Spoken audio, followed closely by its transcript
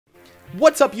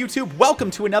What's up, YouTube?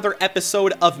 Welcome to another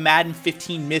episode of Madden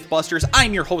 15 Mythbusters.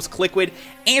 I'm your host, Kliquid,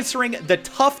 answering the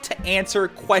tough-to-answer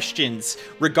questions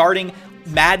regarding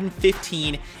Madden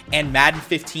 15 and Madden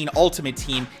 15 Ultimate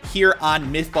Team here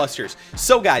on Mythbusters.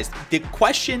 So guys, the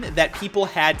question that people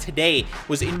had today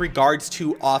was in regards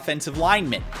to offensive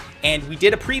linemen. And we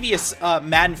did a previous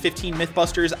Madden 15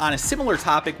 Mythbusters on a similar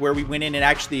topic where we went in and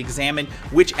actually examined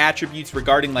which attributes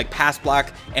regarding like pass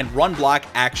block and run block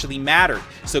actually mattered.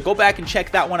 So go back and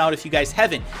check that one out if you guys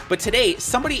haven't. But today,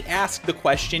 somebody asked the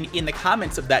question in the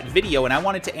comments of that video, and I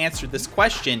wanted to answer this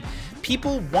question.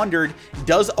 People wondered,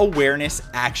 does awareness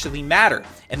actually matter?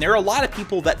 And there are a lot of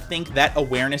people that think that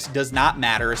awareness does not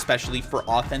matter, especially for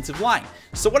offensive line.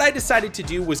 So what I decided to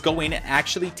do was go in and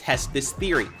actually test this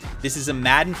theory. This is a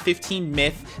Madden 15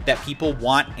 myth that people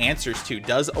want answers to.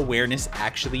 Does awareness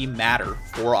actually matter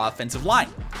for offensive line?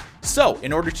 So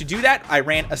in order to do that, I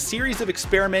ran a series of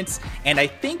experiments, and I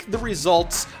think the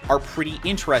results are pretty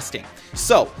interesting.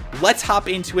 So let's hop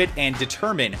into it and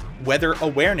determine whether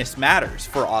awareness matters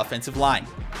for offensive line.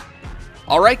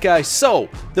 Alright guys, so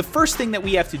the first thing that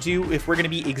we have to do if we're going to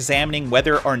be examining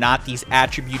whether or not these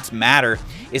attributes matter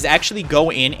is actually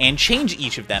go in and change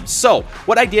each of them. So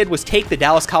what I did was take the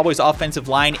Dallas Cowboys offensive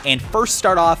line and first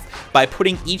start off by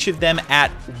putting each of them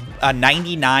at a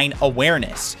 99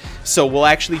 awareness. So we'll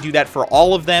actually do that for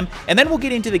all of them, and then we'll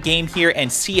get into the game here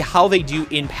and see how they do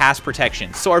in pass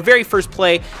protection. So our very first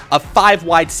play, a 5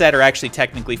 wide set, or actually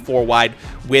technically 4 wide,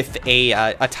 with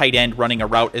a tight end running a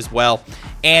route as well.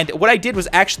 And what I did was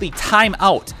actually time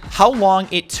out how long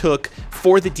it took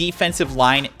for the defensive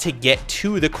line to get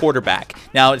to the quarterback.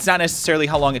 Now, it's not necessarily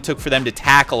how long it took for them to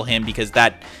tackle him, because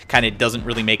that kind of doesn't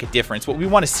really make a difference. What we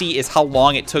want to see is how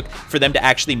long it took for them to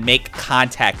actually make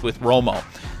contact with Romo.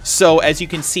 So as you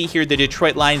can see here, the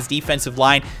Detroit Lions defensive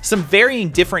line, some varying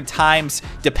different times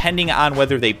depending on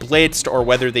whether they blitzed or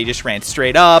whether they just ran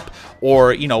straight up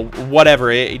or, you know,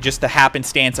 whatever, just the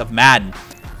happenstance of Madden.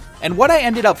 And what I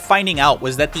ended up finding out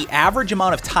was that the average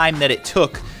amount of time that it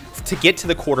took to get to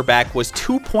the quarterback was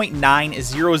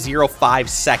 2.9005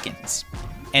 seconds.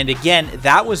 And again,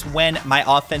 that was when my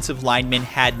offensive lineman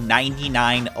had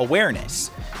 99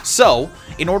 awareness. So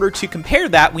in order to compare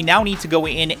that, we now need to go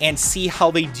in and see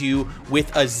how they do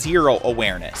with a 0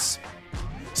 awareness.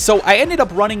 So I ended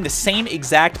up running the same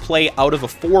exact play out of a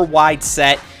 4 wide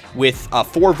set with a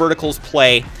 4 verticals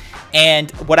play.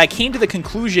 And what I came to the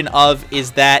conclusion of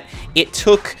is that it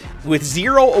took, with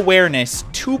 0 awareness,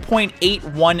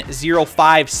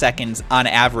 2.8105 seconds on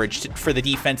average for the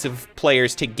defensive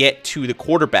players to get to the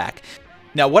quarterback.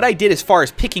 Now, what I did as far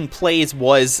as picking plays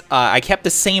was I kept the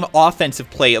same offensive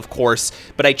play, of course,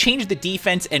 but I changed the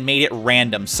defense and made it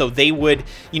random. So they would,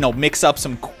 you know, mix up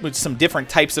some different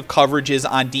types of coverages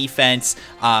on defense.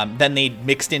 Then they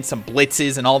mixed in some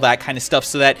blitzes and all that kind of stuff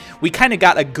so that we kind of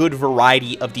got a good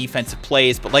variety of defensive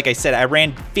plays. But like I said, I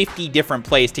ran 50 different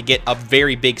plays to get a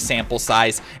very big sample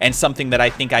size and something that I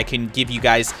think I can give you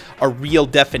guys a real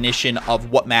definition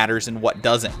of what matters and what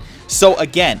doesn't. So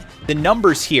again, the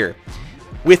numbers here.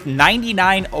 With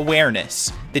 99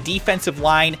 awareness, the defensive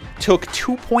line took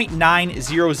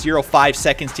 2.9005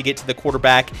 seconds to get to the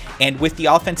quarterback, and with the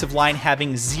offensive line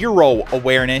having 0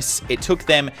 awareness, it took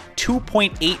them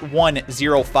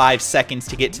 2.8105 seconds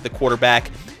to get to the quarterback.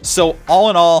 So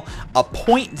all in all, a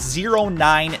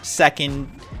 0.09 second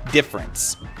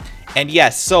difference. And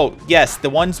yes, the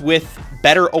ones with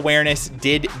better awareness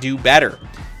did do better,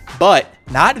 but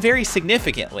not very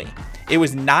significantly. It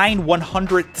was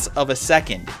 9/100ths of a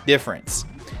second difference.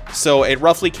 So it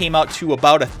roughly came out to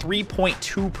about a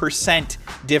 3.2%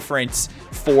 difference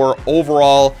for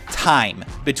overall time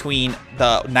between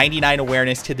the 99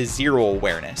 awareness to the 0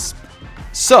 awareness.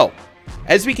 So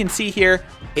as we can see here,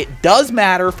 it does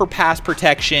matter for pass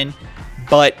protection,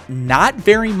 but not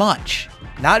very much.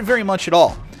 Not very much at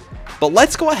all. But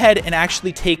let's go ahead and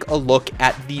actually take a look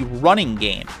at the running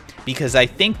game, because I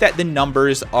think that the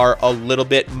numbers are a little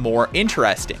bit more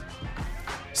interesting.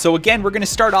 So again, we're going to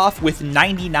start off with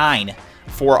 99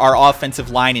 for our offensive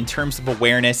line in terms of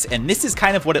awareness, and this is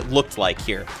kind of what it looked like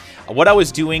here. What I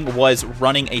was doing was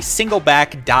running a single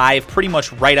back dive pretty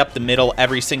much right up the middle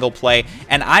every single play,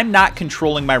 and I'm not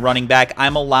controlling my running back.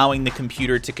 I'm allowing the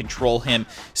computer to control him.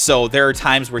 So there are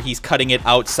times where he's cutting it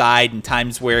outside and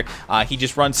times where he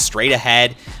just runs straight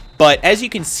ahead. But as you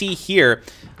can see here,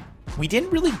 we didn't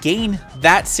really gain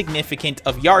that significant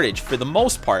of yardage for the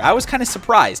most part. I was kind of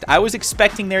surprised. I was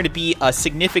expecting there to be a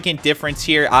significant difference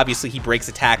here. Obviously, he breaks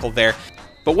a tackle there.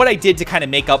 But what I did to kind of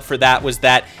make up for that was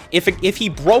that if he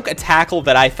broke a tackle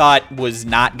that I thought was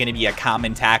not going to be a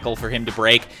common tackle for him to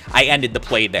break, I ended the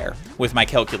play there with my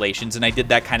calculations, and I did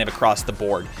that kind of across the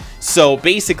board. So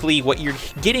basically what you're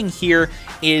getting here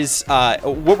is,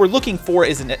 what we're looking for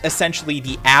is essentially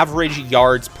the average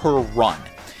yards per run.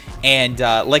 And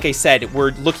like I said,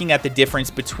 we're looking at the difference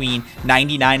between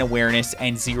 99 awareness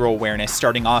and 0 awareness,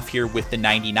 starting off here with the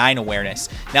 99 awareness.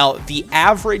 Now, the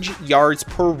average yards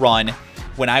per run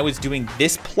when I was doing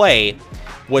this play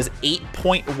was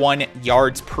 8.1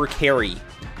 yards per carry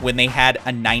when they had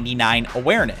a 99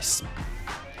 awareness.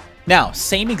 Now,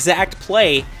 same exact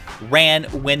play ran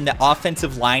when the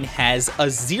offensive line has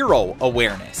a 0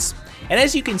 awareness. And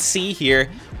as you can see here,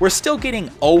 we're still getting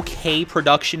okay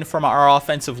production from our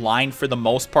offensive line for the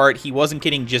most part. He wasn't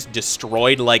getting just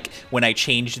destroyed like when I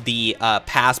changed the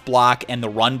pass block and the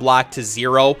run block to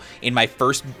 0 in my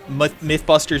first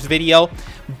MythBusters video.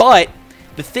 But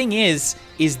the thing is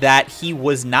that he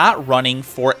was not running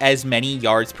for as many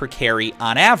yards per carry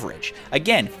on average.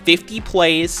 Again, 50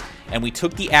 plays, and we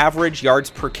took the average yards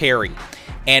per carry.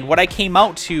 And what I came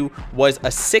out to was a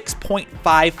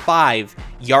 6.55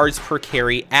 yards per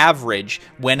carry average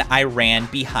when I ran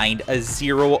behind a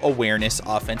 0 awareness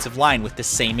offensive line with the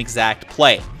same exact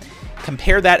play.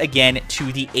 Compare that again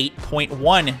to the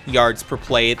 8.1 yards per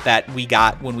play that we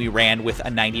got when we ran with a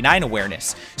 99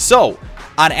 awareness. So,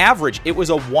 on average, it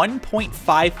was a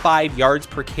 1.55 yards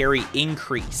per carry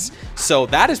increase. So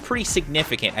that is pretty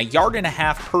significant. A yard and a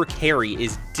half per carry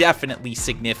is definitely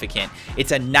significant.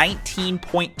 It's a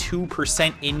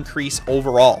 19.2% increase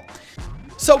overall.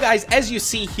 So guys, as you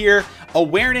see here,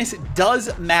 awareness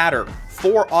does matter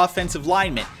for offensive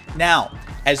linemen. Now,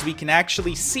 as we can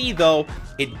actually see though,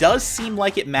 it does seem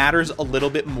like it matters a little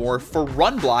bit more for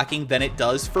run blocking than it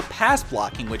does for pass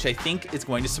blocking, which I think is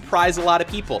going to surprise a lot of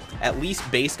people, at least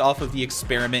based off of the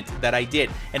experiment that I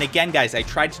did. And again, guys, I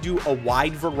tried to do a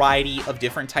wide variety of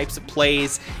different types of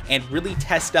plays and really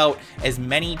test out as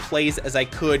many plays as I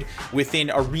could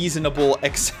within a reasonable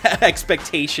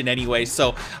expectation anyway.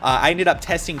 So I ended up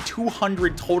testing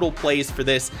 200 total plays for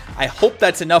this. I hope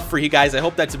that's enough for you guys. I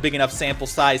hope that's a big enough sample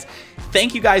size.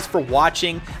 Thank you guys for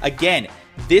watching. Again,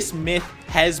 this myth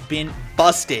has been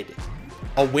busted.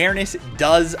 Awareness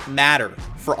does matter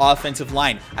for offensive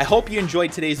line. I hope you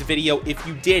enjoyed today's video. If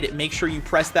you did, make sure you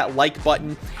press that like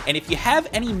button. And if you have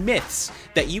any myths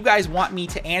that you guys want me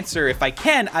to answer, if I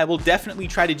can, I will definitely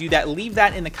try to do that. Leave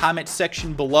that in the comment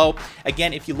section below.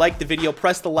 Again, if you liked the video,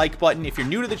 press the like button. If you're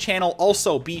new to the channel,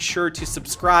 also be sure to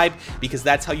subscribe because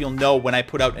that's how you'll know when I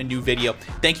put out a new video.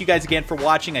 Thank you guys again for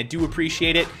watching. I do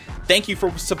appreciate it. Thank you for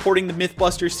supporting the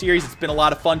MythBusters series. It's been a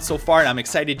lot of fun so far, and I'm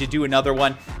excited to do another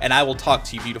one. And I will talk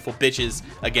to you beautiful bitches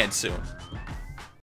again soon.